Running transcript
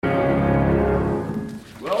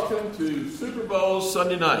to Super Bowl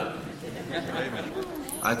Sunday night.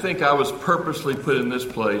 I think I was purposely put in this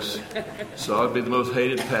place so I'd be the most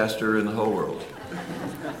hated pastor in the whole world.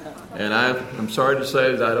 And I'm sorry to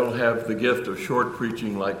say that I don't have the gift of short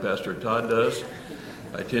preaching like Pastor Todd does.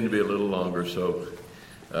 I tend to be a little longer, so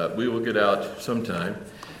we will get out sometime.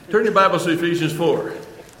 Turn your Bibles to Ephesians 4.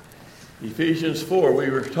 Ephesians 4, we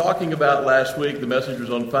were talking about last week, the message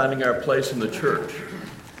was on finding our place in the church.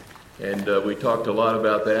 And we talked a lot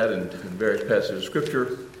about that in various passages of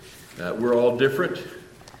Scripture. We're all different.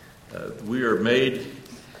 We are made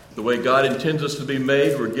the way God intends us to be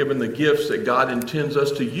made. We're given the gifts that God intends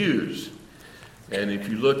us to use. And if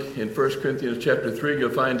you look in 1 Corinthians chapter 3, you'll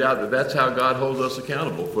find out that that's how God holds us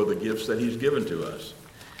accountable for the gifts that He's given to us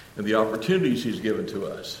and the opportunities He's given to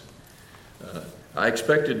us. I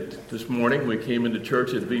expected this morning, we came into church,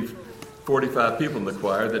 it'd be 45 people in the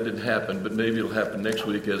choir. That didn't happen, but maybe it'll happen next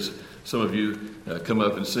week as some of you come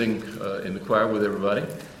up and sing in the choir with everybody.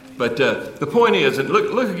 But the point is, and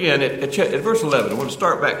look again at verse 11. I want to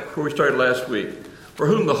start back where we started last week. For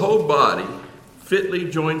whom the whole body,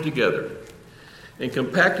 fitly joined together, and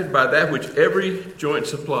compacted by that which every joint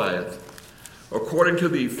supplieth, according to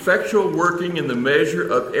the effectual working in the measure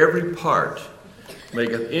of every part,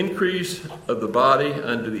 maketh increase of the body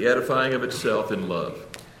unto the edifying of itself in love.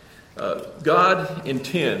 God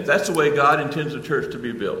intends, that's the way God intends the church to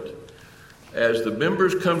be built. As the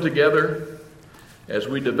members come together, as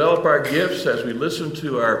we develop our gifts, as we listen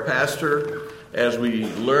to our pastor, as we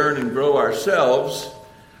learn and grow ourselves,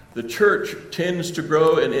 the church tends to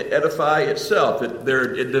grow and edify itself.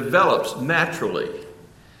 It develops naturally.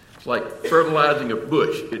 It's like fertilizing a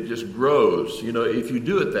bush. It just grows, if you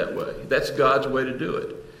do it that way. That's God's way to do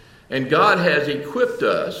it. And God has equipped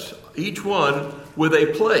us, each one, with a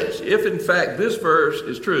place. If, in fact, this verse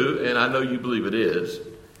is true, and I know you believe it is,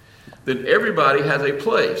 then everybody has a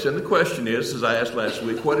place. And the question is, as I asked last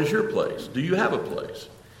week, what is your place? Do you have a place?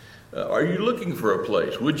 Are you looking for a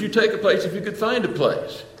place? Would you take a place if you could find a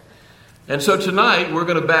place? And so tonight, we're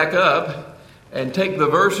going to back up and take the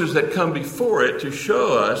verses that come before it to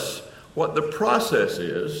show us what the process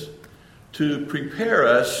is to prepare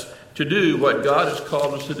us to do what God has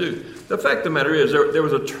called us to do. The fact of the matter is, there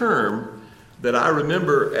was a term that I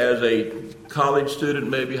remember as a college student,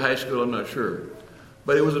 maybe high school, I'm not sure.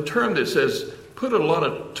 But it was a term that says, put a lot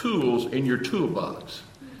of tools in your toolbox.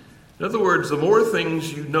 In other words, the more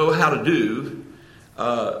things you know how to do,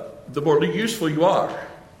 the more useful you are.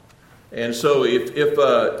 And so if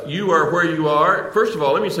you are where you are, first of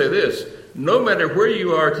all, let me say this. No matter where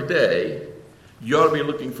you are today, you ought to be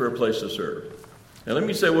looking for a place to serve. And let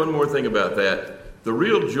me say one more thing about that. The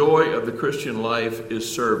real joy of the Christian life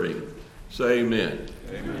is serving. Say amen.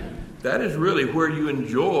 Amen. That is really where you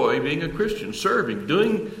enjoy being a Christian, serving,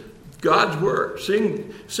 doing God's work,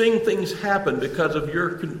 seeing things happen because of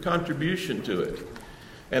your contribution to it.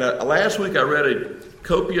 And last week I read a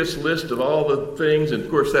copious list of all the things, and of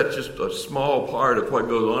course that's just a small part of what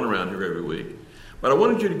goes on around here every week. But I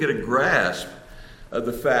wanted you to get a grasp of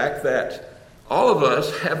the fact that all of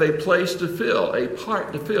us have a place to fill, a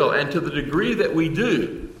part to fill, and to the degree that we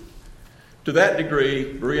do, to that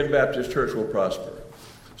degree, Berean Baptist Church will prosper.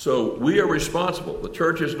 So we are responsible. The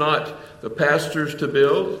church is not the pastor's to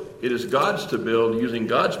build. It is God's to build using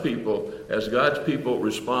God's people as God's people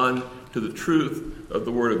respond to the truth of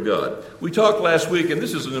the Word of God. We talked last week, and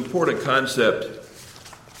this is an important concept.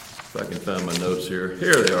 If I can find my notes here.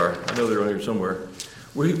 Here they are. I know they're on here somewhere.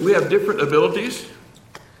 We have different abilities.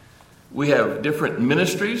 We have different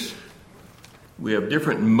ministries. We have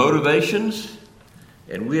different motivations.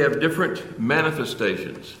 And we have different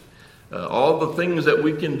manifestations. All the things that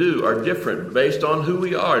we can do are different based on who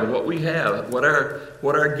we are and what we have, what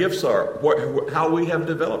our gifts are, how we have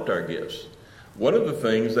developed our gifts. One of the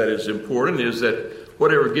things that is important is that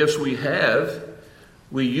whatever gifts we have,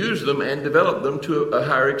 we use them and develop them to a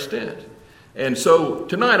higher extent. And so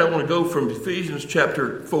tonight I want to go from Ephesians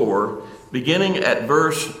chapter 4, beginning at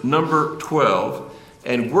verse number 12,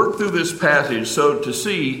 and work through this passage so to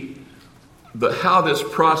see how this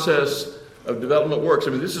process of development works. I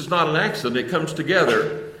mean, this is not an accident. It comes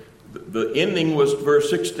together. The ending was verse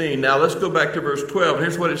 16. Now let's go back to verse 12.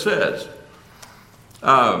 Here's what it says.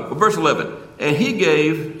 Verse 11. And he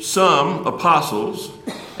gave some apostles,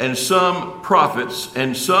 and some prophets,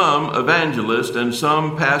 and some evangelists, and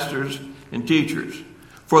some pastors and teachers,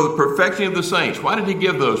 for the perfecting of the saints. Why did he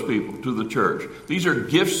give those people to the church? These are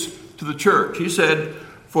gifts to the church. He said,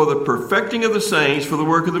 for the perfecting of the saints, for the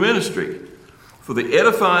work of the ministry, for the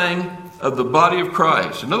edifying of the body of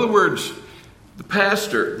Christ. In other words, the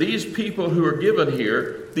pastor, these people who are given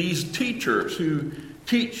here, these teachers who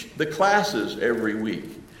teach the classes every week,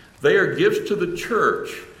 They are gifts to the church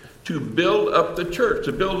to build up the church,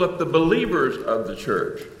 to build up the believers of the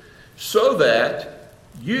church, so that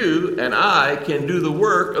you and I can do the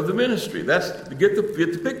work of the ministry. Get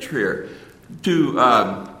the picture here. To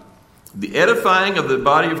the edifying of the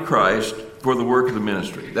body of Christ for the work of the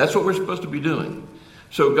ministry. That's what we're supposed to be doing.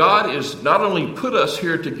 So God is not only put us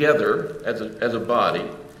here together as a body,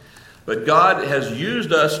 but God has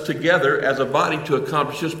used us together as a body to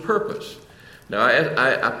accomplish His purpose. Now,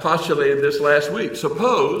 I postulated this last week.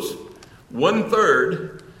 Suppose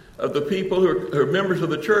 1/3 of the people who are members of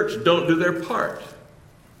the church don't do their part.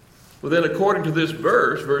 Well, then according to this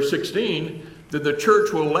verse 16, that the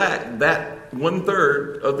church will lack that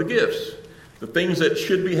 1/3 of the gifts. The things that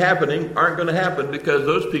should be happening aren't going to happen because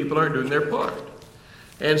those people aren't doing their part.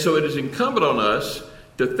 And so it is incumbent on us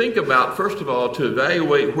to think about, first of all, to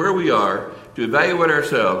evaluate where we are, to evaluate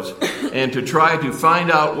ourselves, and to try to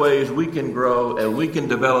find out ways we can grow and we can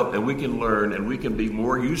develop and we can learn and we can be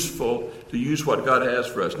more useful to use what God has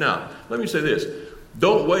for us. Now, let me say this.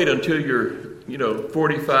 Don't wait until you're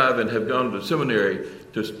 45 and have gone to seminary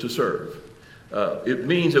to serve. It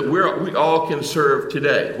means that we all can serve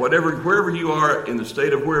today. Wherever you are in the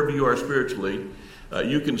state of wherever you are spiritually,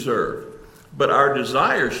 you can serve. But our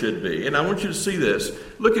desire should be, and I want you to see this.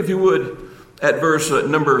 Look, if you would, at verse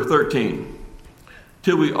number 13.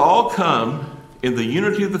 Till we all come in the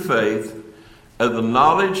unity of the faith and the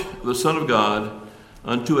knowledge of the Son of God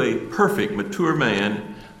unto a perfect, mature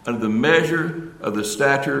man, under the measure of the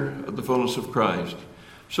stature of the fullness of Christ.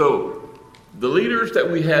 So, the leaders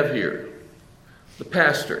that we have here, the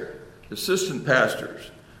pastor, the assistant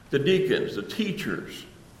pastors, the deacons, the teachers,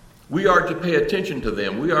 we are to pay attention to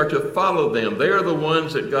them. We are to follow them. They are the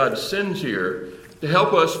ones that God sends here to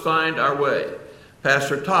help us find our way.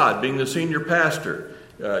 Pastor Todd, being the senior pastor,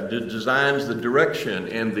 designs the direction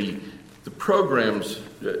and the programs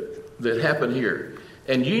that happen here.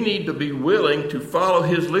 And you need to be willing to follow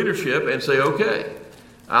his leadership and say, okay,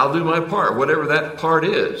 I'll do my part, whatever that part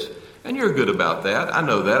is. And you're good about that. I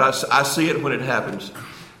know that. I see it when it happens.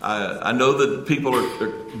 I know that people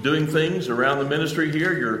are doing things around the ministry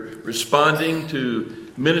here. You're responding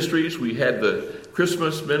to ministries. We had the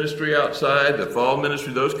Christmas ministry outside, the fall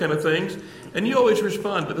ministry, those kind of things. And you always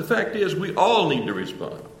respond. But the fact is, we all need to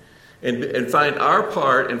respond and find our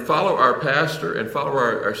part and follow our pastor and follow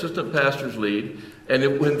our assistant pastor's lead.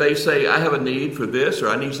 And when they say, I have a need for this or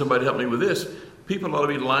I need somebody to help me with this, people ought to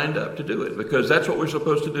be lined up to do it because that's what we're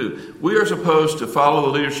supposed to do. We are supposed to follow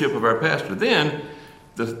the leadership of our pastor. Then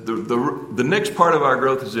the next part of our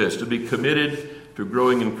growth is this, to be committed to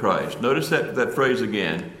growing in Christ. Notice that phrase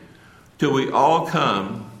again. Till we all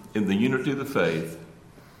come in the unity of the faith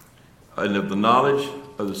and of the knowledge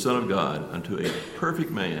of the Son of God unto a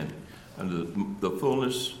perfect man, unto the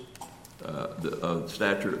fullness, the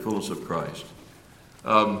stature, fullness of Christ.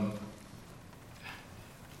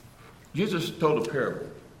 Jesus told a parable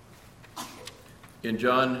in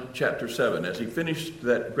John chapter 7 as he finished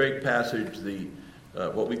that great passage,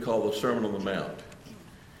 what we call the Sermon on the Mount.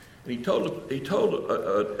 And he told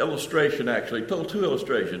an illustration, actually. He told two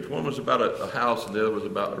illustrations. One was about a house and the other was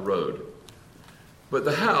about a road. But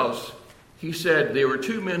the house, he said there were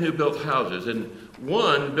two men who built houses, and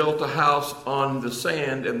one built a house on the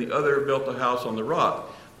sand and the other built a house on the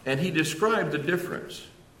rock. And he described the difference.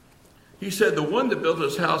 He said the one that built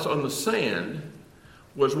his house on the sand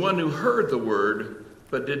was one who heard the word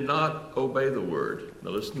but did not obey the word.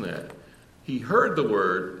 Now listen to that. He heard the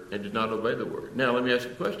word and did not obey the word. Now let me ask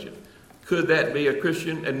you a question. Could that be a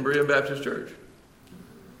Christian at Berean Baptist Church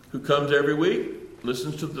who comes every week,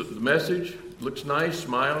 listens to the message, looks nice,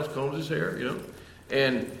 smiles, combs his hair,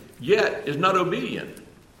 and yet is not obedient?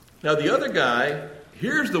 Now the other guy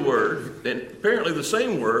hears the word, and apparently the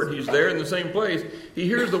same word, he's there in the same place, he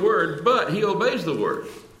hears the word, but he obeys the word.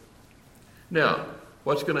 Now,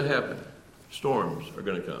 what's going to happen? Storms are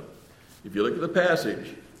going to come. If you look at the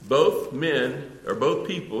passage, both men, or both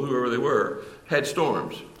people, whoever they were, had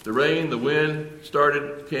storms. The rain, the wind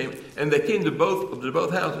came, and they came to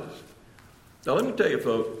both houses. Now let me tell you,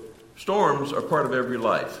 folks, storms are part of every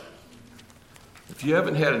life. If you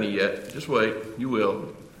haven't had any yet, just wait, you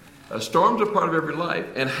will. Storms are part of every life.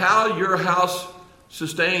 And how your house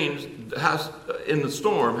sustains in the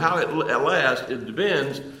storm, how it lasts, it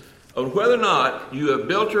depends on whether or not you have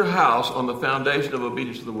built your house on the foundation of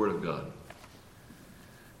obedience to the Word of God.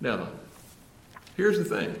 Now, here's the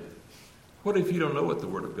thing. What if you don't know what the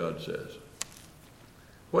Word of God says?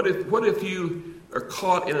 What if you are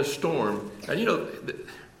caught in a storm? And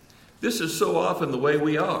this is so often the way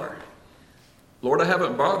we are. Lord, I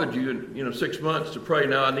haven't bothered you in 6 months to pray.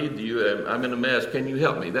 Now I need you. I'm in a mess. Can you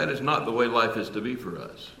help me? That is not the way life is to be for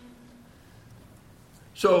us.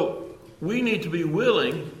 So we need to be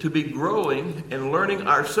willing to be growing and learning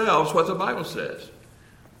ourselves what the Bible says.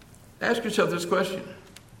 Ask yourself this question.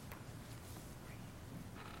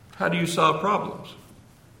 How do you solve problems?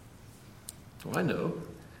 Well, I know.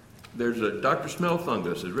 There's a Dr.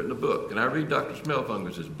 Smelfungus has written a book, and I read Dr.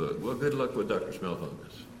 Smelfungus's book. Well, good luck with Dr.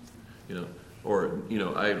 Smelfungus.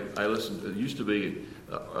 I listened. It used to be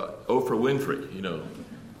Oprah Winfrey.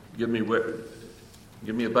 Give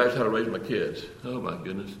me advice how to raise my kids. Oh my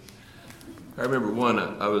goodness! I remember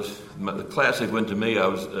the class they went to me. I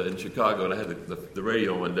was in Chicago, and I had the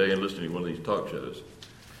radio one day and listening to one of these talk shows,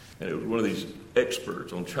 and it was one of these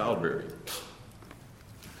experts on childbearing.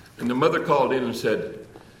 And the mother called in and said,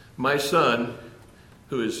 "My son,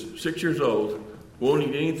 who is 6 years old, won't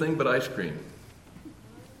eat anything but ice cream.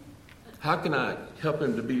 How can I help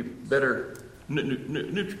him to be better,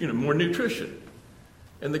 more nutrition?"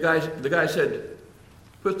 And the guy said,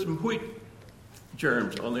 "Put some wheat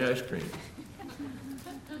germs on the ice cream."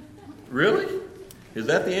 Really? Is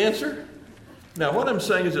that the answer? Now, what I'm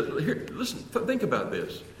saying is that, here, listen, think about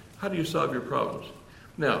this. How do you solve your problems?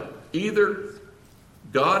 Now, either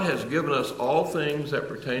God has given us all things that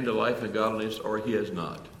pertain to life and godliness, or he has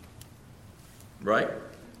not. Right?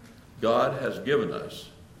 God has given us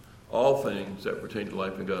all things that pertain to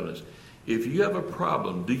life and godliness. If you have a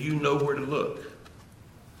problem, do you know where to look?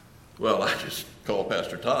 Well, I just call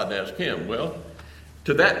Pastor Todd and ask him. Well,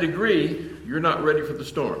 to that degree, you're not ready for the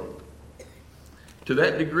storm. To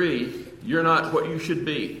that degree, you're not what you should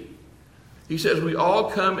be. He says we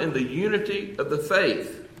all come in the unity of the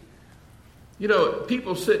faith.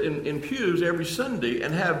 People sit in pews every Sunday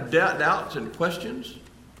and have doubts and questions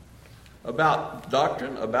about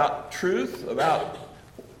doctrine, about truth, about,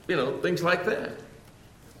 things like that.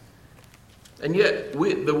 And yet,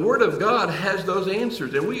 the Word of God has those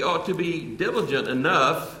answers, and we ought to be diligent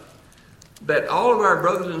enough that all of our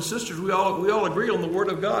brothers and sisters, we all agree on the Word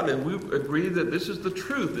of God, and we agree that this is the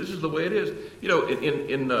truth. This is the way it is.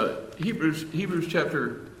 In Hebrews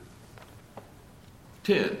chapter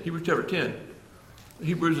 10,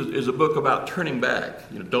 Hebrews is a book about turning back.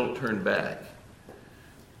 Don't turn back.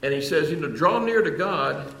 And he says, draw near to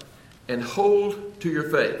God and hold to your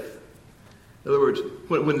faith. In other words,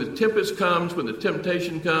 when the tempest comes, when the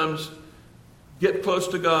temptation comes, get close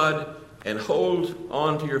to God and hold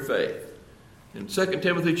on to your faith. In 2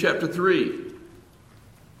 Timothy chapter 3,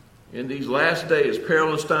 in these last days,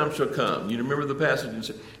 perilous times shall come. You remember the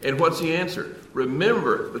passage. And what's the answer?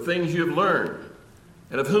 Remember the things you have learned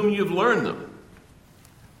and of whom you've learned them.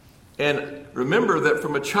 And remember that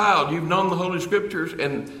from a child you've known the Holy Scriptures,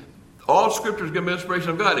 and all Scripture is given by inspiration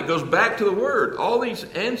of God. It goes back to the Word. All these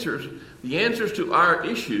answers, the answers to our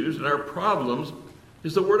issues and our problems,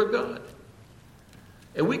 is the Word of God.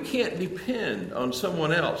 And we can't depend on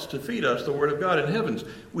someone else to feed us the Word of God in heavens.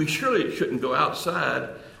 We surely shouldn't go outside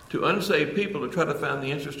to unsaved people to try to find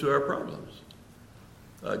the answers to our problems.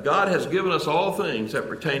 God has given us all things that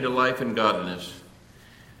pertain to life and godliness.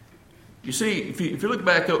 You see, if you look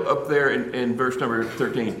back up there in verse number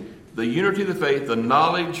 13, the unity of the faith, the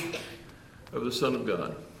knowledge of the Son of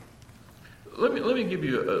God. Let me give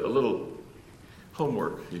you a little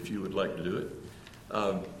homework, if you would like to do it.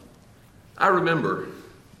 I remember,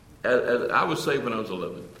 as I was saved when I was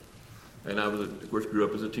 11, and I was, of course, grew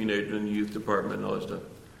up as a teenager in the youth department and all that stuff.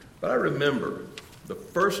 But I remember the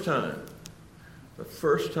first time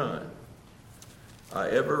I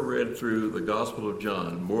ever read through the Gospel of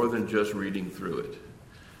John, more than just reading through it.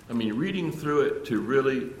 I mean, reading through it to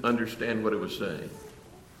really understand what it was saying.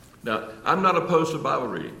 Now, I'm not opposed to Bible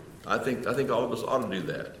reading. I think all of us ought to do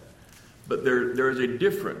that. But there is a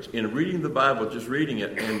difference in reading the Bible, just reading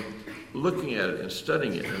it, and looking at it and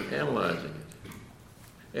studying it and analyzing it.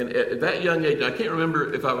 And at that young age, I can't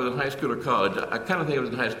remember if I was in high school or college. I kind of think I was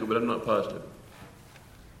in high school, but I'm not positive.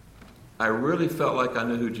 I really felt like I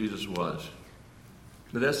knew who Jesus was.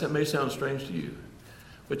 Now, that may sound strange to you.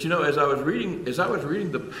 But as I was reading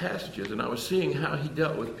the passages, and I was seeing how he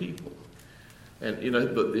dealt with people, and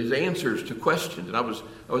his answers to questions, and I was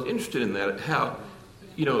interested in that. How,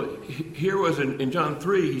 here was in John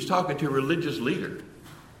 3, he's talking to a religious leader,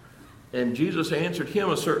 and Jesus answered him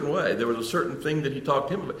a certain way. There was a certain thing that he talked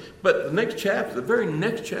to him about. But the very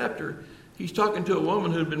next chapter, he's talking to a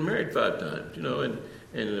woman who had been married 5 times,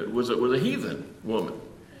 and it was a heathen woman.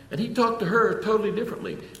 And he talked to her totally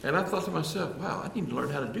differently. And I thought to myself, wow, I need to learn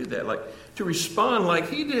how to do that. Like, to respond like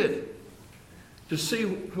he did. To see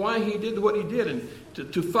why he did what he did. And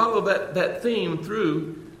to follow that theme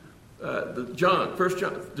through First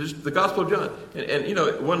John, the Gospel of John.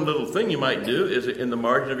 And one little thing you might do is in the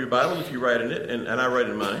margin of your Bible, if you write in it, and I write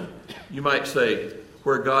in mine, you might say,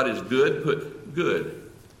 where God is good, put good.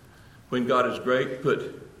 When God is great,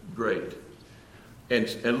 put great.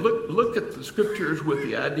 And look at the scriptures with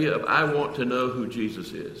the idea of I want to know who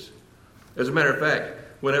Jesus is. As a matter of fact,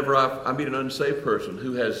 whenever I meet an unsaved person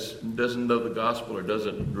who doesn't know the gospel or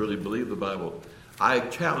doesn't really believe the Bible, I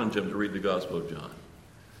challenge them to read the Gospel of John.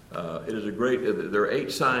 It is there are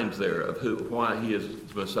 8 signs there of why he is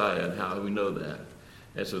the Messiah and how we know that.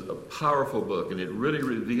 It's a powerful book, and it really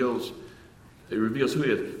reveals who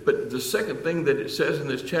he is. But the second thing that it says in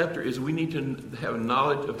this chapter is we need to have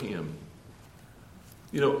knowledge of him.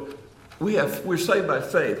 You know, we're saved by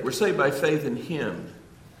faith. We're saved by faith in him.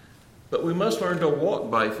 But we must learn to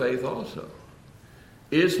walk by faith also.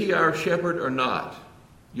 Is he our shepherd or not?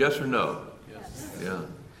 Yes or no? Yes. Yeah.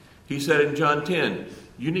 He said in John 10,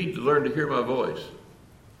 you need to learn to hear my voice.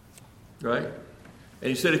 Right? And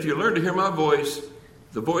he said, if you learn to hear my voice,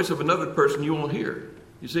 the voice of another person you won't hear.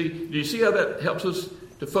 Do you see how that helps us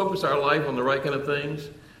to focus our life on the right kind of things?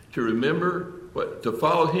 To remember, to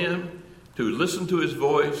follow him, to listen to his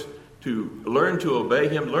voice, to learn to obey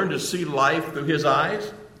him, learn to see life through his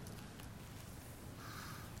eyes.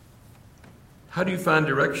 How do you find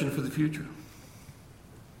direction for the future?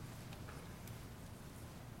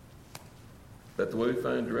 Is that the way we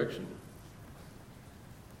find direction?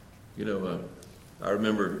 You know, I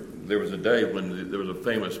remember there was a day when there was a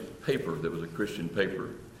famous paper that was a Christian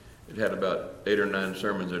paper. It had about 8 or 9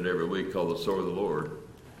 sermons in it every week called The Sword of the Lord.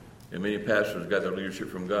 And many pastors got their leadership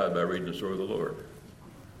from God by reading The Sword of the Lord.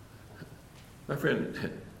 My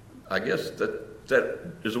friend, I guess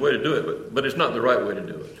that is a way to do it, but it's not the right way to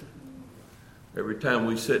do it. Every time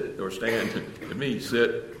we sit or stand,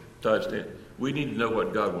 sit, Todd stand, we need to know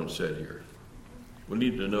what God wants said here. We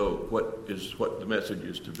need to know what the message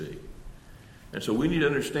is to be. And so we need to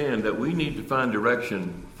understand that we need to find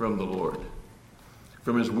direction from the Lord.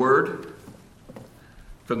 From his word,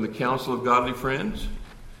 from the counsel of godly friends.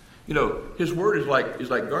 You know, his word is like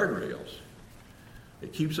guardrails.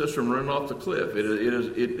 It keeps us from running off the cliff.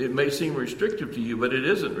 It may seem restrictive to you, but it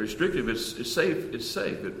isn't restrictive. It's safe. It's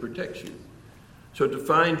safe. It protects you. So to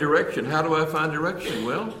find direction, how do I find direction?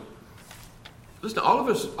 Well, listen, all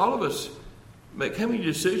of us make, how many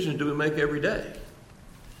decisions do we make every day?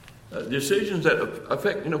 Decisions that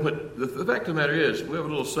affect, but the fact of the matter is, we have a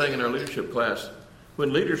little saying in our leadership class,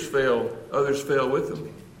 when leaders fail, others fail with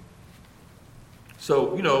them.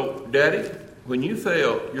 So, Daddy, when you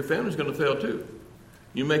fail, your family's going to fail too.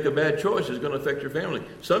 You make a bad choice, it's going to affect your family.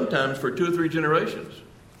 Sometimes for 2 or 3 generations.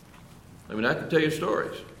 I can tell you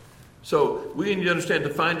stories. So we need to understand, to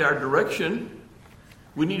find our direction,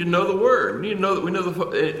 we need to know the Word. We need to know that we know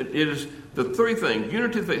it is the 3 things: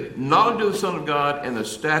 unity of faith, knowledge of the Son of God, and the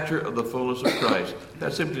stature of the fullness of Christ.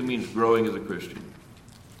 That simply means growing as a Christian.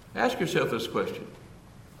 Ask yourself this question: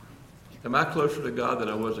 am I closer to God than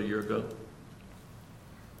I was a year ago?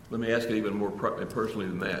 Let me ask it even more personally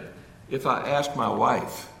than that. If I ask my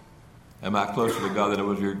wife, am I closer to God than I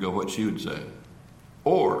was a year ago, what she would say?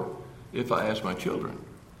 Or if I ask my children,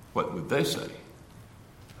 what would they say?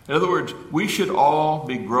 In other words, we should all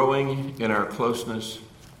be growing in our closeness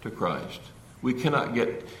to Christ. We cannot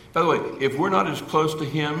get... By the way, if we're not as close to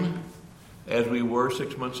him as we were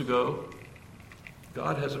 6 months ago,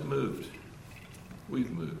 God hasn't moved.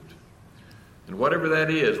 We've moved. And whatever that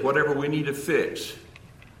is, whatever we need to fix,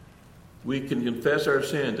 we can confess our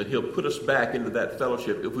sins and he'll put us back into that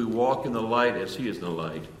fellowship. If we walk in the light as he is in the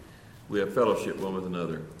light, we have fellowship one with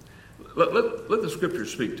another. Let the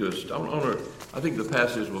scriptures speak to us. I think the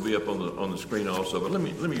passages will be up on the screen also, but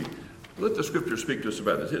let the scriptures speak to us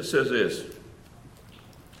about this. It says this,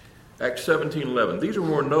 Acts 17:11. These are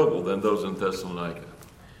more noble than those in Thessalonica,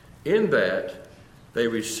 in that they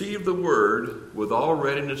received the word with all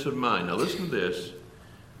readiness of mind. Now listen to this,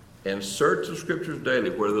 and search the scriptures daily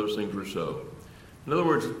where those things were so. In other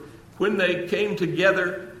words, when they came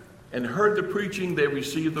together and heard the preaching, they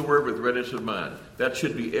received the word with readiness of mind. That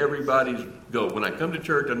should be everybody's goal. When I come to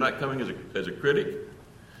church, I'm not coming as a critic.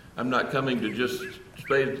 I'm not coming to just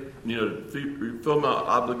fulfill my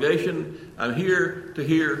obligation. I'm here to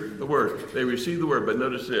hear the word. They receive the word, but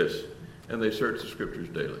notice this, and they search the scriptures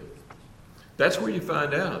daily. That's where you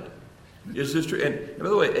find out. Is this true? And by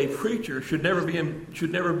the way, a preacher should never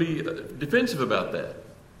be defensive about that.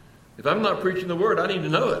 If I'm not preaching the word, I need to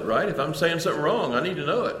know it, right? If I'm saying something wrong, I need to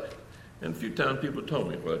know it. And a few times people told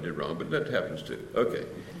me what I did wrong, but that happens too. Okay.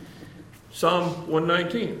 Psalm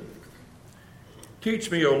 119.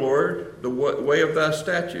 Teach me, O Lord, the way of thy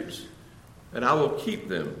statutes, and I will keep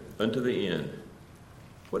them unto the end.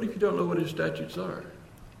 What if you don't know what his statutes are?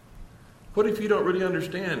 What if you don't really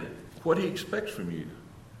understand what he expects from you?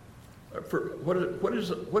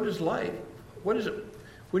 What is life? What is it?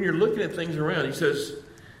 When you're looking at things around, he says,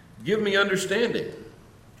 Give me understanding,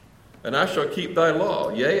 and I shall keep thy law.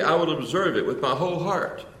 Yea, I will observe it with my whole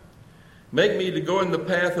heart. Make me to go in the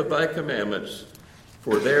path of thy commandments,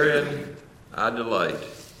 for therein I delight.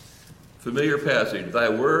 Familiar passage. Thy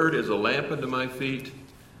word is a lamp unto my feet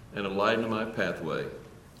and a light unto my pathway.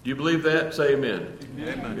 Do you believe that? Say amen.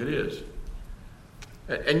 Amen. It is.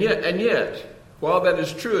 And yet, while that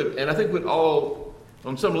is true, and I think we'd all,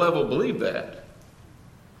 on some level, believe that,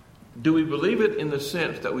 do we believe it in the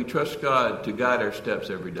sense that we trust God to guide our steps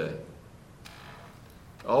every day?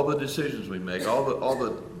 All the decisions we make, all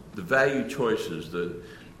the value choices, the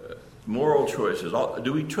moral choices,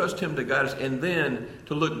 do we trust Him to guide us? And then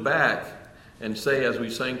to look back and say, as we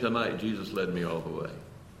sang tonight, Jesus led me all the way.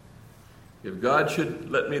 If God should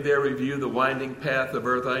let me there review the winding path of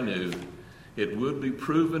earth I knew, it would be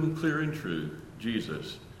proven clear and true,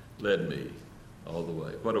 Jesus led me all the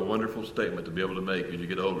way. What a wonderful statement to be able to make as you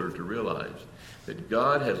get older, to realize that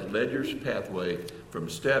God has led your pathway from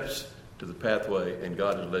steps to the pathway, and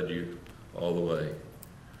God has led you all the way.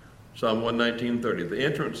 Psalm 119:30, the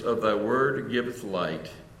entrance of thy word giveth light,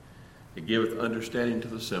 it giveth understanding to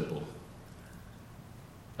the simple.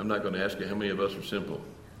 I'm not going to ask you how many of us are simple.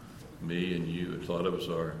 Me and you, a lot of us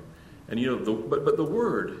are. And but the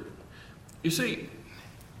word, you see,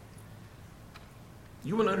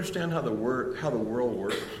 you want to understand how the world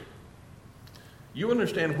works. You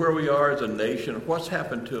understand where we are as a nation, what's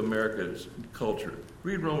happened to America's culture.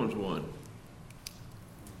 Read Romans 1.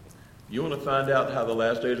 You want to find out how the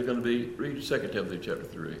last days are going to be? Read 2 Timothy chapter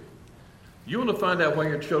 3. You want to find out why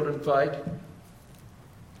your children fight?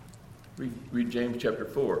 Read James chapter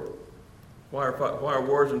 4. Why are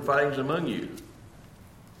wars and fightings among you?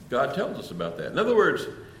 God tells us about that. In other words,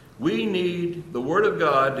 we need the Word of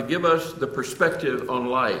God to give us the perspective on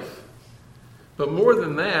life. But more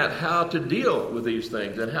than that, how to deal with these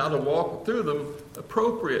things and how to walk through them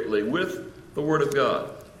appropriately with the Word of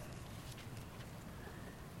God.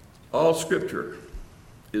 All Scripture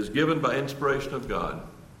is given by inspiration of God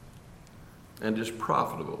and is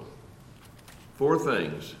profitable. 4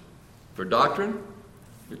 things. For doctrine,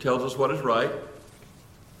 it tells us what is right.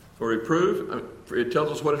 For reproof, it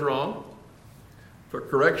tells us what is wrong. For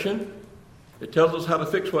correction, it tells us how to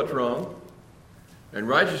fix what's wrong. And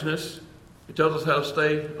righteousness, it tells us how to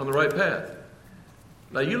stay on the right path.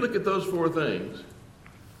 Now you look at those 4 things,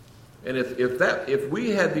 and if we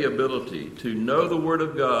had the ability to know the Word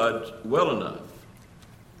of God well enough,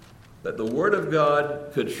 that the Word of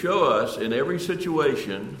God could show us in every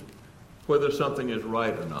situation whether something is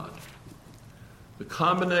right or not. The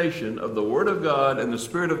combination of the Word of God and the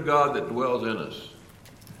Spirit of God that dwells in us,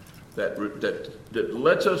 that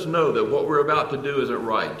lets us know that what we're about to do isn't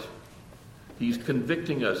right. He's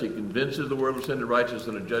convicting us. He convinces the world of sin, of righteousness,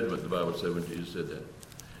 and of judgment, the Bible said when Jesus said that.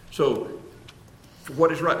 So,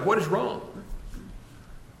 what is right? What is wrong?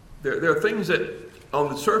 There are things that on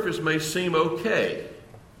the surface may seem okay,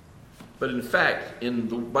 but in fact,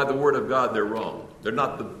 by the Word of God, they're wrong. They're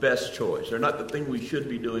not the best choice. They're not the thing we should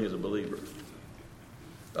be doing as a believer.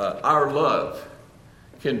 Our love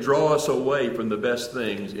can draw us away from the best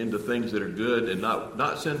things into things that are good and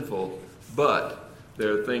not sinful, but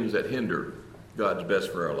there are things that hinder God's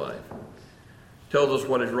best for our life. It tells us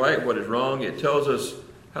what is right, what is wrong. It tells us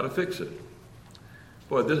how to fix it.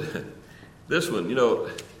 Boy, this one,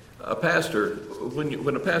 a pastor,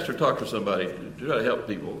 when a pastor talks to somebody to try to help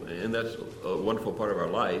people, and that's a wonderful part of our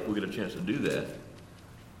life, we get a chance to do that.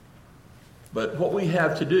 But what we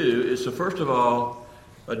have to do is to, first of all,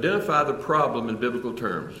 identify the problem in biblical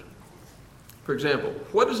terms. For example,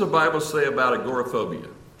 what does the Bible say about agoraphobia?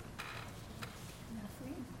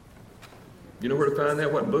 You know where to find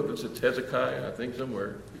that? What book? It's Hezekiah, I think,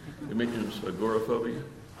 somewhere. It mentions agoraphobia.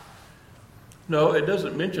 No, it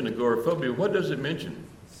doesn't mention agoraphobia. What does it mention?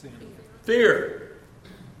 Fear.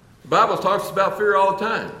 The Bible talks about fear all the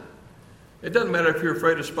time. It doesn't matter if you're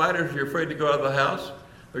afraid of spiders, if you're afraid to go out of the house,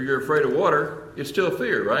 or you're afraid of water. It's still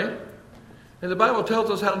fear, right? And the Bible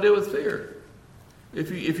tells us how to deal with fear.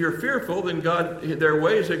 If you're fearful, then there are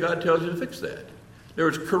ways that God tells you to fix that. There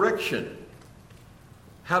is correction.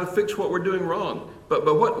 How to fix what we're doing wrong. But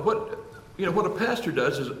what a pastor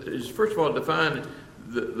does is first of all define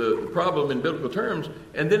the problem in biblical terms,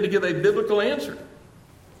 and then to give a biblical answer.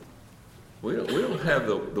 We don't have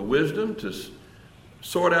the wisdom to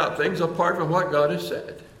sort out things apart from what God has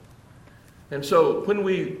said. And so when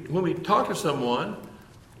we talk to someone,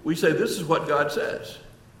 we say, this is what God says.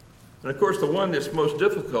 And of course, the one that's most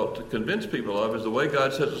difficult to convince people of is the way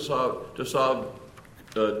God says to solve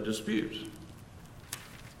disputes.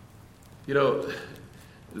 The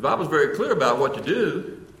Bible's very clear about what to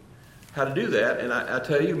do, how to do that. And I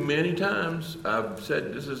tell you, many times I've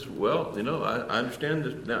said, I understand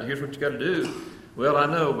this. Now, here's what you got to do. Well, I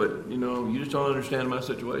know, but, you just don't understand my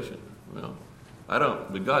situation. Well, I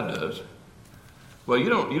don't, but God does. Well, you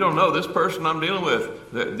don't know this person I'm dealing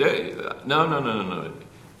with. No.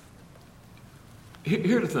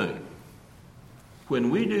 Here's the thing. When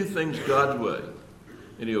we do things God's way,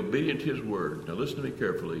 and He's obedient to His word, now listen to me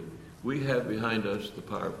carefully, we have behind us the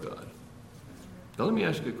power of God. Now let me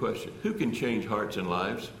ask you a question. Who can change hearts and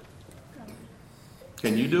lives?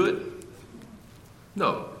 Can you do it?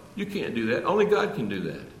 No, you can't do that. Only God can do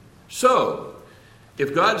that. So,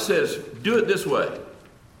 if God says, do it this way,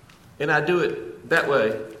 and I do it that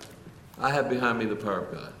way, I have behind me the power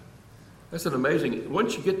of God. That's an amazing,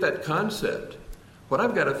 once you get that concept, what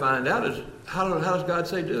I've got to find out is, how does God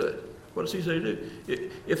say do it? What does He say to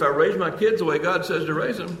do? If I raise my kids the way God says to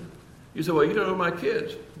raise them, you say, well, you don't know my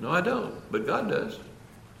kids. No, I don't, but God does.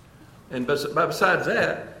 And besides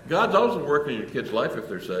that, God's also working in your kids' life if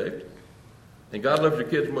they're saved. And God loves your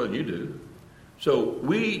kids more than you do. So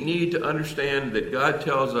we need to understand that God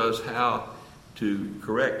tells us how to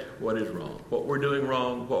correct what is wrong, what we're doing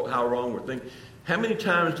wrong, how wrong we're thinking. How many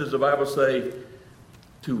times does the Bible say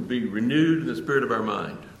to be renewed in the spirit of our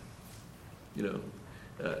mind?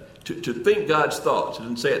 To think God's thoughts. It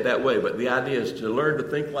doesn't say it that way, but the idea is to learn to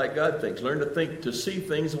think like God thinks. Learn to see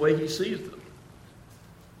things the way He sees them.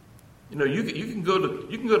 You can go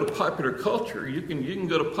to popular culture. You can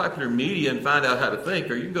go to popular media and find out how to think,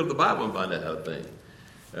 or you can go to the Bible and find out how to think.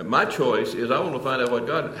 My choice is I want to find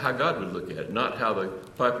out how God would look at it, not how the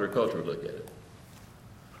popular culture would look at it.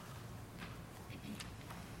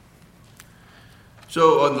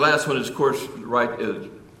 So, the last one is, of course,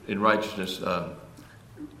 in righteousness.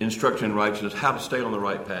 Instruction in righteousness, how to stay on the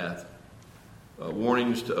right path.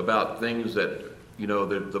 Warnings about things that,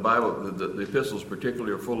 the Bible, the epistles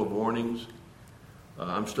particularly are full of warnings.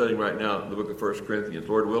 I'm studying right now the book of 1 Corinthians.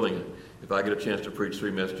 Lord willing, if I get a chance to preach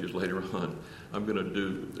 3 messages later on, I'm going to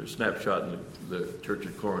do a snapshot in the church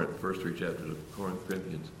of Corinth, the first 3 chapters of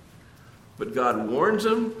Corinthians. But God warns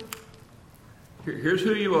them, here's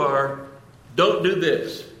who you are, don't do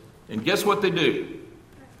this. And guess what they do?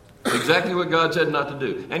 Exactly what God said not to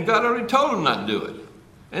do. And God already told them not to do it.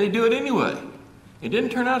 And they do it anyway. It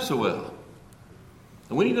didn't turn out so well.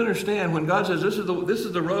 And we need to understand when God says this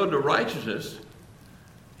is the road to righteousness,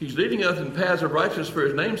 He's leading us in paths of righteousness for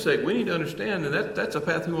His name's sake. We need to understand that that's a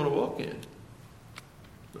path we want to walk in.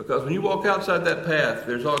 Because when you walk outside that path,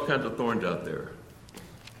 there's all kinds of thorns out there.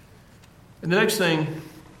 And the next thing,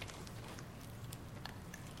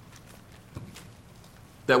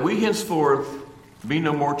 that we henceforth be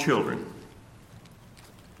no more children,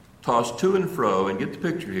 tossed to and fro, and get the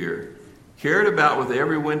picture here, carried about with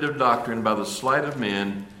every wind of doctrine by the sleight of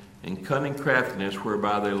men and cunning craftiness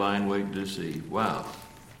whereby they lie in wait to deceive. Wow.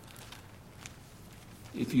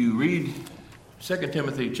 If you read 2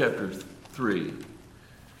 Timothy chapter 3,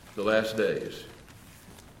 the last days,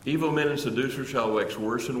 evil men and seducers shall wax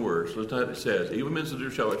worse and worse. Listen to what it says. Evil men and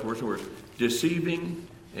seducers shall wax worse and worse, deceiving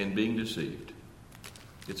and being deceived.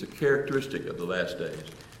 It's a characteristic of the last days.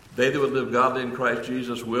 They that would live godly in Christ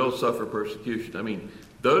Jesus will suffer persecution. I mean,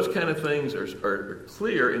 those kind of things are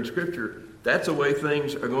clear in Scripture. That's the way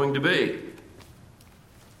things are going to be.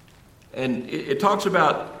 And it talks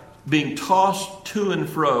about being tossed to and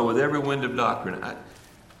fro with every wind of doctrine.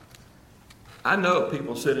 I know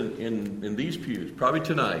people sit in these pews, probably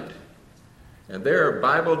tonight, and there are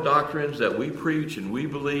Bible doctrines that we preach and we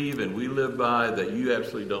believe and we live by that you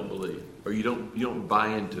absolutely don't believe, or you don't buy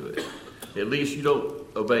into it. At least you don't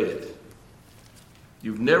obey it.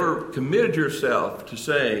 You've never committed yourself to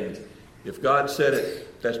saying, if God said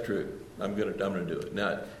it, that's true. I'm going to do it.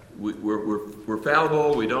 Now, we're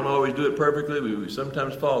fallible. We don't always do it perfectly. We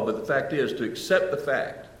sometimes fall. But the fact is to accept the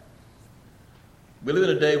fact. We live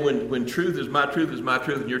in a day when truth is my truth,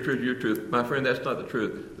 and your truth is your truth. My friend, that's not the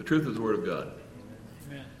truth. The truth is the Word of God.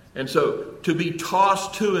 Amen. And so to be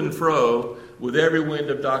tossed to and fro with every wind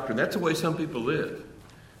of doctrine, that's the way some people live.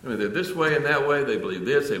 I mean, they're this way and that way. They believe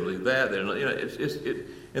this, they believe that.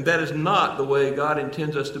 And that is not the way God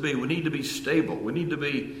intends us to be. We need to be stable. We need to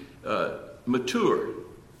be mature.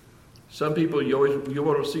 Some people, you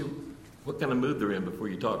want to see what kind of mood they're in before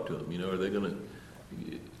you talk to them. Are they going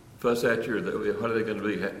to fuss at you, or what are they going to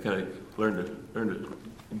be? Kind of learn to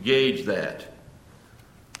gauge that.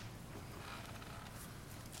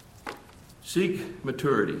 Seek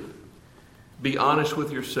maturity. Be honest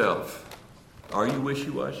with yourself. Are you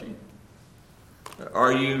wishy-washy?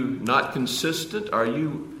 Are you not consistent? Are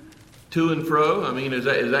you to and fro? I mean, is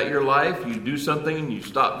that your life? You do something and you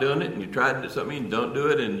stop doing it, and you try to do something and don't do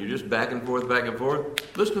it, and you're just back and forth, back and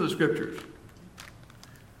forth? Listen to the scriptures.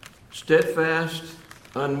 Steadfast,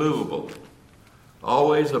 unmovable,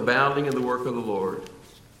 always abounding in the work of the Lord.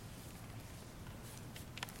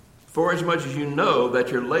 For as much as you know that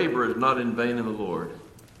your labor is not in vain in the Lord.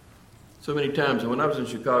 So many times, when I was in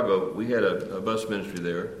Chicago, we had a bus ministry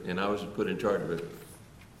there, and I was put in charge of it.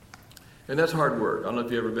 And that's hard work. I don't know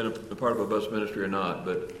if you've ever been a part of a bus ministry or not,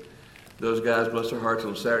 but those guys, bless their hearts,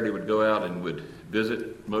 on Saturday would go out and would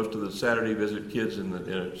visit, most of the Saturday, visit kids in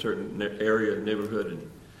a certain area, neighborhood,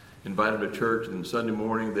 and invite them to church. And Sunday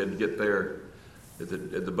morning, they'd get there at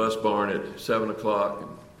the bus barn at 7 o'clock. And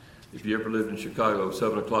if you ever lived in Chicago,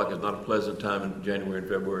 7 o'clock is not a pleasant time in January and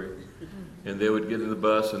February. And they would get in the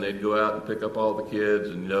bus and they'd go out and pick up all the kids,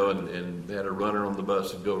 and they had a runner on the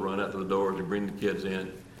bus and go run out to the doors and bring the kids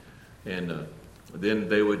in. And then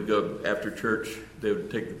they would go after church. They would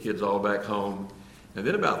take the kids all back home, and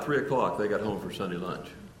then about 3 o'clock they got home for Sunday lunch.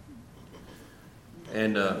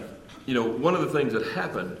 And one of the things that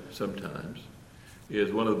happened sometimes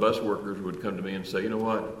is one of the bus workers would come to me and say, "You know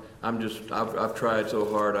what? I've tried so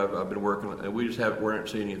hard. I've been working, and we aren't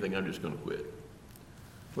seeing anything. I'm just going to quit."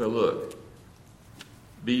 Well, look.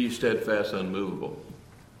 Be ye steadfast, unmovable,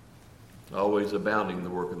 always abounding in the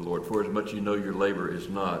work of the Lord. For as much as you know your labor is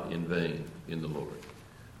not in vain in the Lord.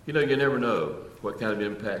 You never know what kind of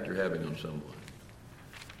impact you're having on someone.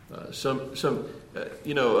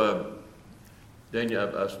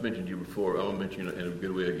 Daniel, I've mentioned you before. I want to mention you in a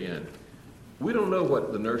good way again. We don't know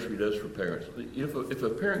what the nursery does for parents. If a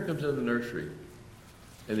parent comes into the nursery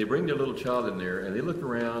and they bring their little child in there and they look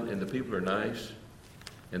around and the people are nice,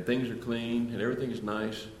 and things are clean, and everything's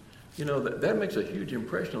nice, that makes a huge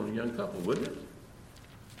impression on a young couple, wouldn't it?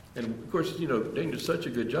 And, of course, Dane does such a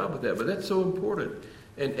good job with that, but that's so important.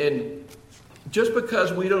 And just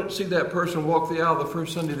because we don't see that person walk the aisle the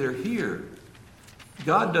first Sunday they're here,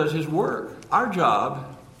 God does his work. Our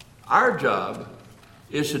job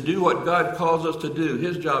is to do what God calls us to do.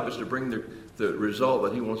 His job is to bring the result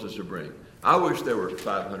that he wants us to bring. I wish there were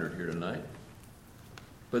 500 here tonight.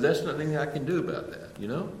 But that's nothing I can do about that,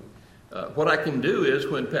 What I can do is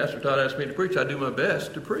when Pastor Todd asks me to preach, I do my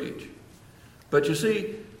best to preach. But you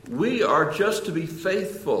see, we are just to be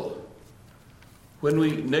faithful.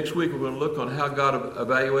 Next week we're going to look on how God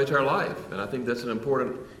evaluates our life. And I think that's an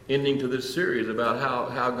important ending to this series about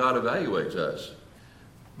how God evaluates us.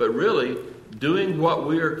 But really, doing what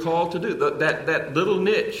we are called to do, that little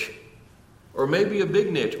niche, or maybe a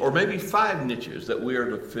big niche, or maybe 5 niches that we are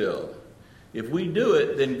to fill. If we do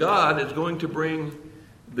it, then God is going to bring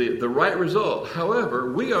the right result.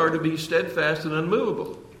 However, we are to be steadfast and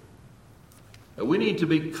unmovable. We need to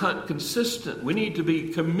be consistent. We need to be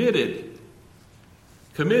committed.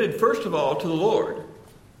 Committed, first of all, to the Lord.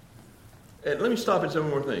 And let me stop and say one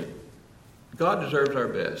more thing. God deserves our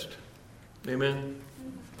best. Amen?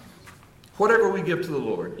 Whatever we give to the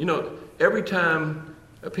Lord. Every time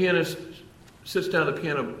a pianist sits down at the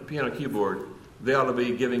piano keyboard, they ought to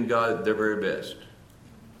be giving God their very best.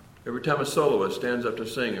 Every time a soloist stands up to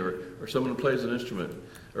sing, or someone plays an instrument,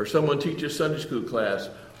 or someone teaches Sunday school class,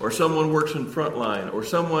 or someone works in front line, or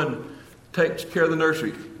someone takes care of the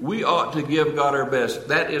nursery, we ought to give God our best.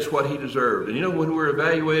 That is what he deserved. And when we're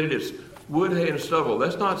evaluated, it's wood, hay, and stubble.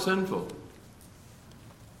 That's not sinful.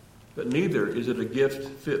 But neither is it a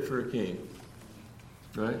gift fit for a king.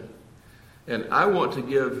 Right? And I want to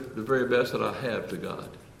give the very best that I have to God.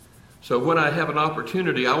 So when I have an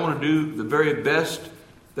opportunity, I want to do the very best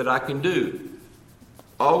that I can do.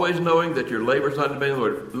 Always knowing that your labor is not in vain,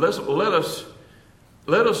 Lord. Let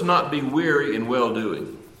us not be weary in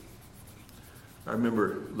well-doing. I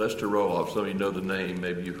remember Lester Roloff. Some of you know the name.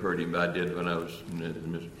 Maybe you've heard him. I did when I was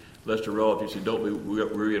in Lester Roloff. He said, "Don't be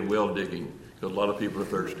weary in well-digging, because a lot of people are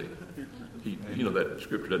thirsty." That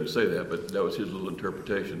scripture doesn't say that, but that was his little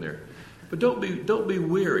interpretation there. But don't be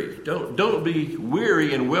weary. Don't be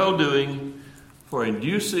weary in well-doing, for in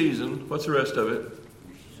due season, what's the rest of it?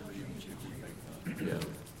 Yeah.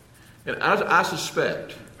 And I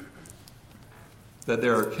suspect that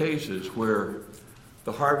there are cases where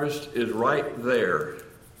the harvest is right there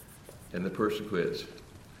and the person quits.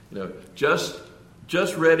 Just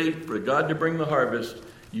ready for God to bring the harvest.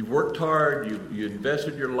 You've worked hard, you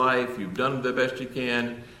invested your life, you've done the best you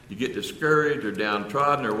can. You get discouraged or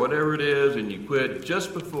downtrodden or whatever it is, and you quit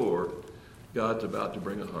just before God's about to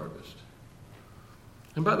bring a harvest.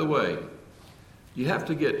 And by the way, you have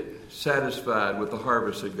to get satisfied with the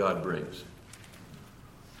harvest that God brings.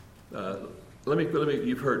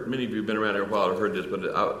 You've heard, many of you have been around here a while, have heard this,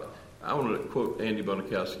 but I want to quote Andy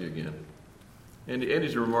Bonakowski again. And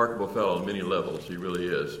Andy's a remarkable fellow on many levels. He really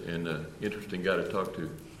is, and an interesting guy to talk to.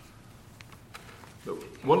 But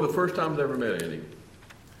one of the first times I ever met Andy,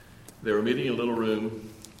 they were meeting in a little room,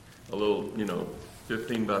 a little,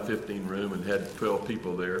 15 by 15 room, and had 12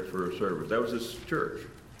 people there for a service. That was his church.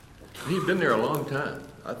 He'd been there a long time,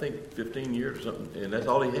 I think 15 years or something, and that's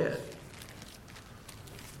all he had.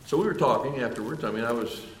 So we were talking afterwards. I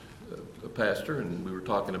was a pastor, and we were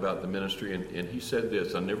talking about the ministry, and he said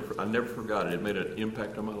this. I never forgot it. It made an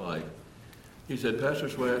impact on my life. He said, "Pastor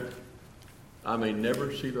Sweat, I may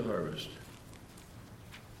never see the harvest,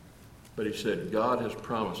 but," he said, "God has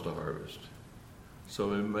promised a harvest. So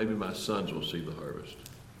maybe my sons will see the harvest."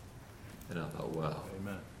 And I thought, wow,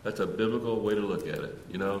 Amen. That's a biblical way to look at it,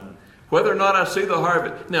 Amen. Whether or not I see the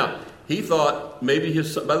harvest. Now, he thought maybe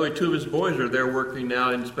by the way, 2 of his boys are there working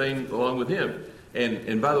now in Spain along with him.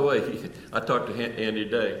 And by the way, I talked to Andy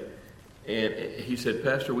today, and he said,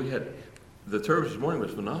 "Pastor, the service this morning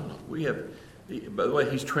was phenomenal. By the way,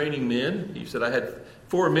 he's training men." He said, "I had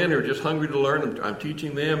 4 men who are just hungry to learn. I'm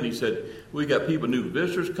teaching them." And he said, "We got new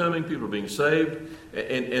visitors coming, people are being saved,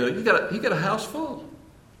 and he got a house full."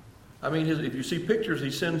 If you see pictures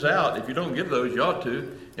he sends out, if you don't get those, you ought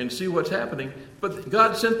to, and see what's happening. But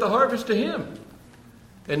God sent the harvest to him.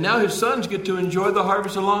 And now his sons get to enjoy the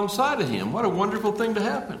harvest alongside of him. What a wonderful thing to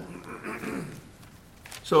happen.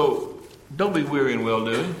 So, don't be weary in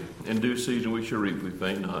well-doing. In due season we shall reap, we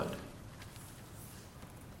faint not.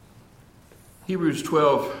 Hebrews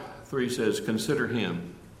 12:3 says, "Consider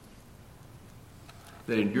him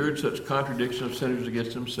that endured such contradiction of sinners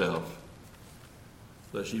against himself,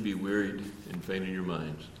 lest ye be wearied and faint in your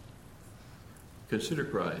minds." Consider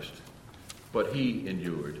Christ, what he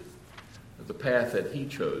endured, the path that he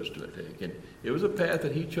chose to take. And it was a path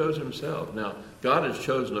that he chose himself. Now, God has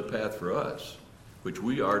chosen a path for us, which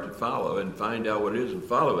we are to follow and find out what it is and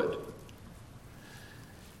follow it.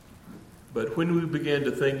 But when we began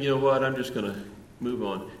to think, I'm just going to move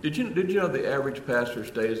on. Did you know the average pastor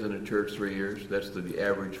stays in a church 3 years? That's the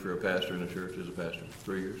average for a pastor in a church is a pastor,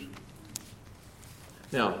 3 years.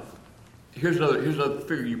 Now, here's another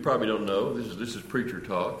figure you probably don't know. This is preacher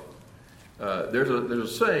talk. There's a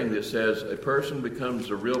saying that says a person becomes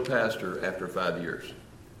a real pastor after 5 years.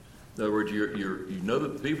 In other words, you know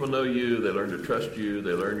that people know you. They learn to trust you.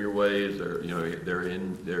 They learn your ways.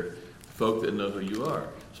 They're folk that know who you are.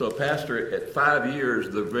 So a pastor at 5 years,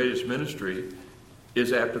 the greatest ministry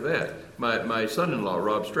is after that. My son-in-law,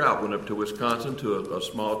 Rob Strout, went up to Wisconsin to a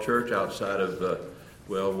small church outside of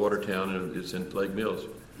Watertown, and it's in Lake Mills,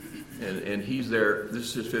 and he's there.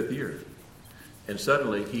 This is his 5th year. And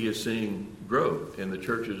suddenly he is seeing growth, and the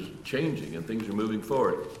church is changing, and things are moving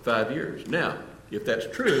forward. 5 years. Now, if that's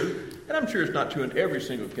true, and I'm sure it's not true in every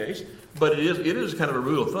single case, but it is kind of a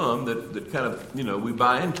rule of thumb that kind of, we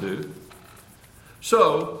buy into.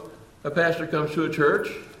 So, a pastor comes to a church,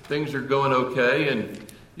 things are going okay, and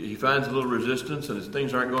he finds a little resistance, and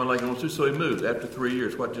things aren't going like he wants to, so he moves. After 3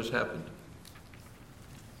 years, what just happened?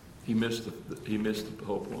 He missed the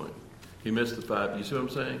whole point. He missed the 5. You see what I'm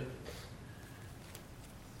saying?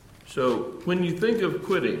 So when you think of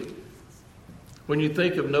quitting, when you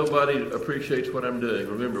think of nobody appreciates what I'm doing,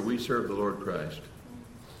 remember, we serve the Lord Christ.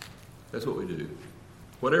 That's what we do.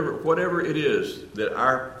 Whatever it is that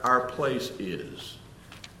our place is.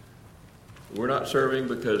 We're not serving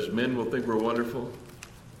because men will think we're wonderful.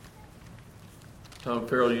 Tom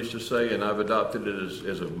Farrell used to say, and I've adopted it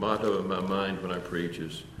as a motto in my mind when I preach,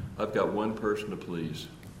 is I've got one person to please.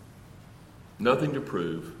 Nothing to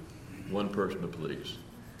prove, one person to please.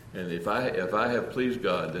 And if I have pleased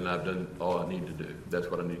God, then I've done all I need to do.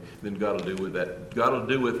 That's what I need. Then God will do with that. God will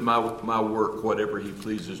do with my work whatever he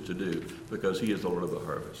pleases to do, because he is the Lord of the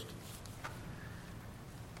harvest.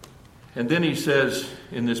 And then he says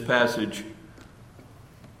in this passage,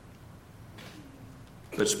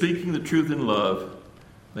 "But speaking the truth in love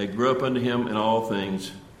may grow up unto him in all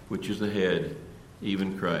things, which is the head,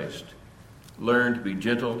 even Christ. Learn to be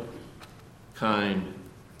gentle, kind,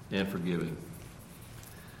 and forgiving."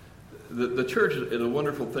 The church is a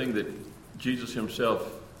wonderful thing that Jesus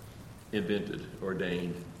himself invented,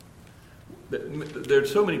 ordained.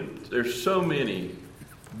 There's so many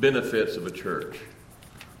benefits of a church.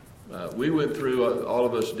 We went through, all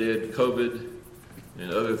of us did, COVID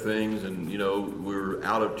and other things, and we were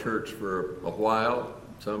out of church for a while,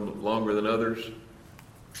 some longer than others.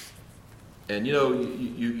 And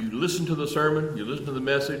you listen to the sermon, you listen to the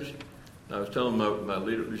message. I was telling my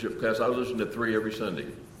leadership class, I was listening to 3 every Sunday.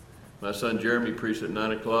 My son Jeremy preached at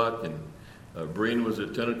 9 o'clock, and Breen was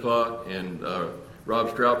at 10 o'clock, and Rob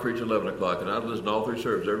Strout preached at 11 o'clock, and I was listening to all 3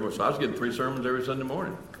 services every morning. So I was getting 3 sermons every Sunday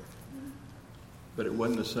morning. But it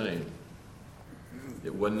wasn't the same.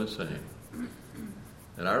 It wasn't the same.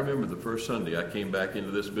 And I remember the first Sunday I came back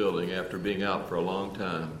into this building after being out for a long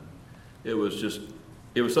time. It was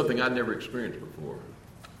something I'd never experienced before.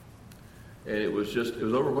 And it was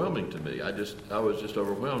overwhelming to me. I was just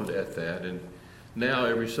overwhelmed at that. And now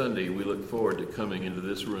every Sunday we look forward to coming into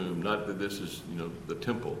this room. Not that this is, the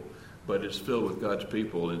temple, but it's filled with God's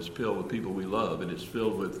people, and it's filled with people we love, and it's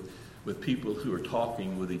filled with people who are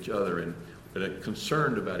talking with each other and are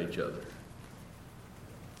concerned about each other.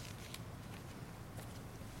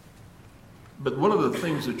 But one of the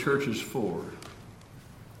things the church is for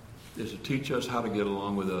is to teach us how to get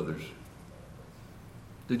along with others.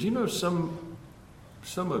 Did you know some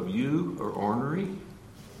of you are ornery?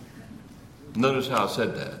 Notice how I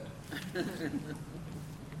said that.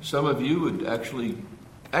 Some of you would actually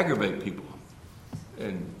aggravate people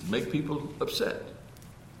and make people upset.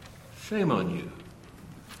 Shame on you.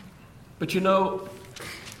 But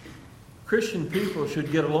Christian people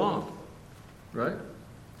should get along, right?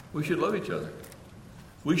 We should love each other.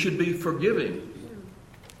 We should be forgiving.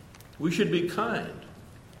 We should be kind.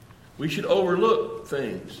 We should overlook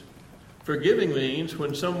things. Forgiving means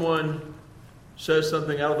when someone says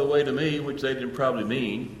something out of the way to me, which they didn't probably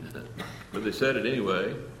mean, but they said it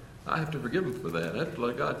anyway, I have to forgive them for that. I have to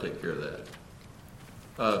let God take care of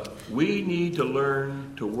that. We need to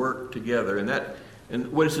learn to work together.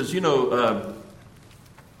 And what it says,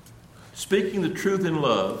 speaking the truth in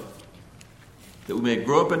love, that we may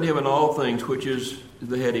grow up into him in all things, which is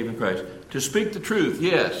the head, even Christ. To speak the truth,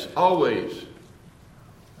 yes, always.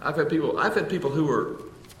 I've had people who were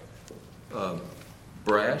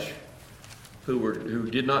brash, who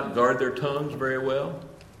did not guard their tongues very well,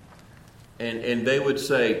 and they would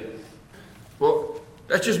say, "Well,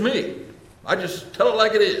 that's just me. I just tell it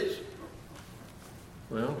like it is."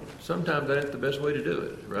 Well, sometimes that's the best way to do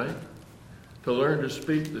it, right? To learn to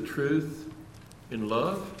speak the truth in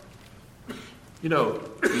love.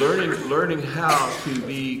 Learning how to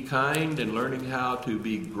be kind and learning how to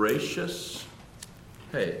be gracious.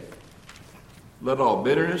 Hey, let all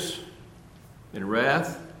bitterness and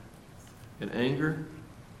wrath and anger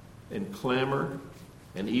and clamor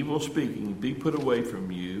and evil speaking be put away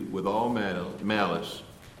from you with all malice,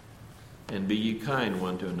 and be ye kind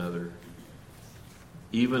one to another,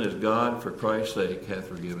 even as God for Christ's sake hath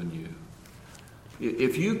forgiven you.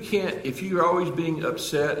 If you're always being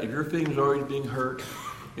upset, if your feelings are always being hurt,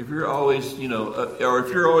 if you're always, or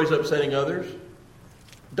if you're always upsetting others,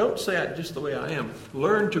 don't say it just the way I am.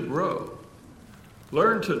 Learn to grow.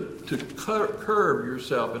 Learn to curb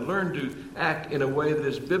yourself and learn to act in a way that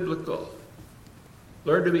is biblical.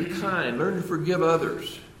 Learn to be kind. Learn to forgive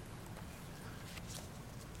others.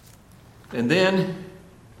 And then,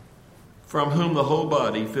 from whom the whole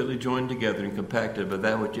body fitly joined together and compacted by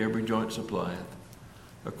that which every joint supplieth,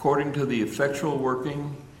 according to the effectual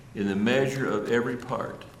working in the measure of every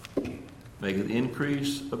part, maketh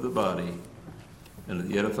increase of the body and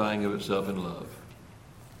the edifying of itself in love.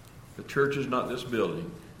 The church is not this building.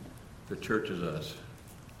 The church is us.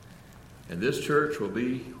 And this church will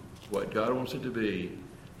be what God wants it to be,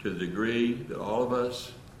 to the degree that all of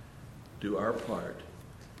us do our part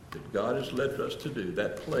that God has led us to do,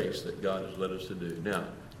 that place that God has led us to do. Now,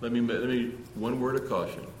 let me one word of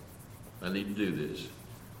caution. I need to do this.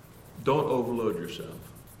 Don't overload yourself.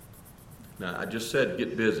 Now, I just said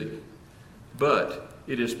get busy. But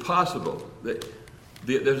it is possible that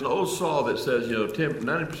there's an old saw that says,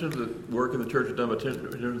 90% of the work in the church is done by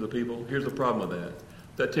 10% of the people. Here's the problem with that.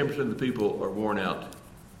 That 10% of the people are worn out.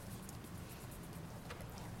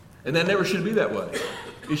 And that never should be that way.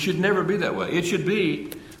 It should never be that way. It should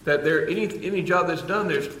be that any job that's done,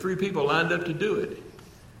 there's 3 people lined up to do it.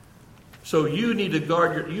 So you need to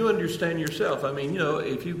you understand yourself. I mean,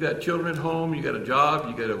 if you've got children at home, you got a job,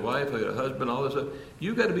 you got a wife, you got a husband, all this stuff,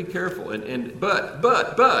 you've got to be careful. But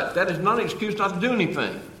that is not an excuse not to do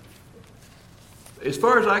anything. As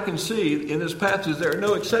far as I can see in this passage, there are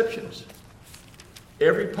no exceptions.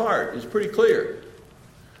 Every part is pretty clear.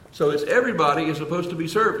 So it's everybody is supposed to be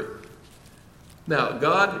serving. Now,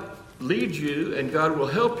 God leads you, and God will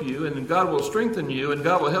help you, and God will strengthen you, and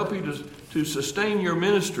God will help you to sustain your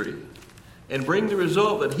ministry and bring the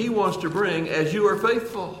result that He wants to bring as you are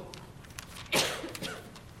faithful.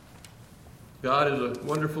 God is a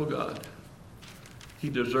wonderful God. He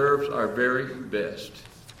deserves our very best.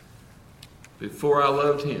 Before I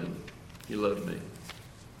loved Him, He loved me.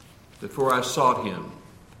 Before I sought Him,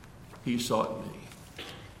 He sought me.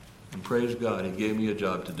 And praise God, He gave me a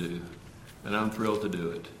job to do. And I'm thrilled to do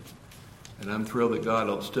it. And I'm thrilled that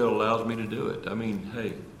God still allows me to do it. I mean,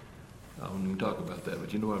 hey, I don't even talk about that,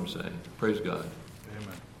 but you know what I'm saying. Praise God.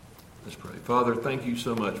 Amen. Let's pray. Father, thank you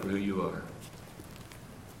so much for who you are.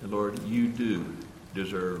 And Lord, you do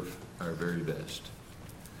deserve our very best.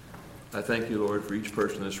 I thank you, Lord, for each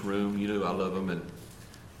person in this room. You know I love them, and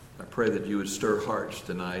I pray that you would stir hearts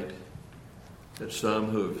tonight, that some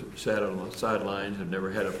who have sat on the sidelines, have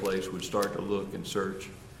never had a place, would start to look and search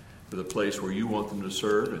for the place where you want them to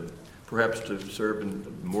serve, and perhaps to serve in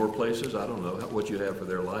more places. I don't know what you have for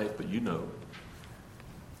their life, but you know.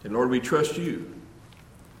 And Lord, we trust you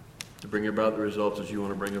to bring about the results as you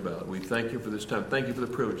want to bring about. We thank you for this time. Thank you for the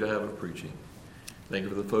privilege I have of preaching. Thank you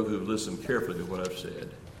for the folk who have listened carefully to what I've said.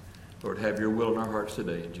 Lord, have your will in our hearts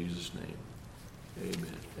today in Jesus' name.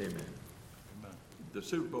 Amen. Amen. The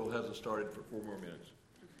Super Bowl hasn't started for 4 more minutes.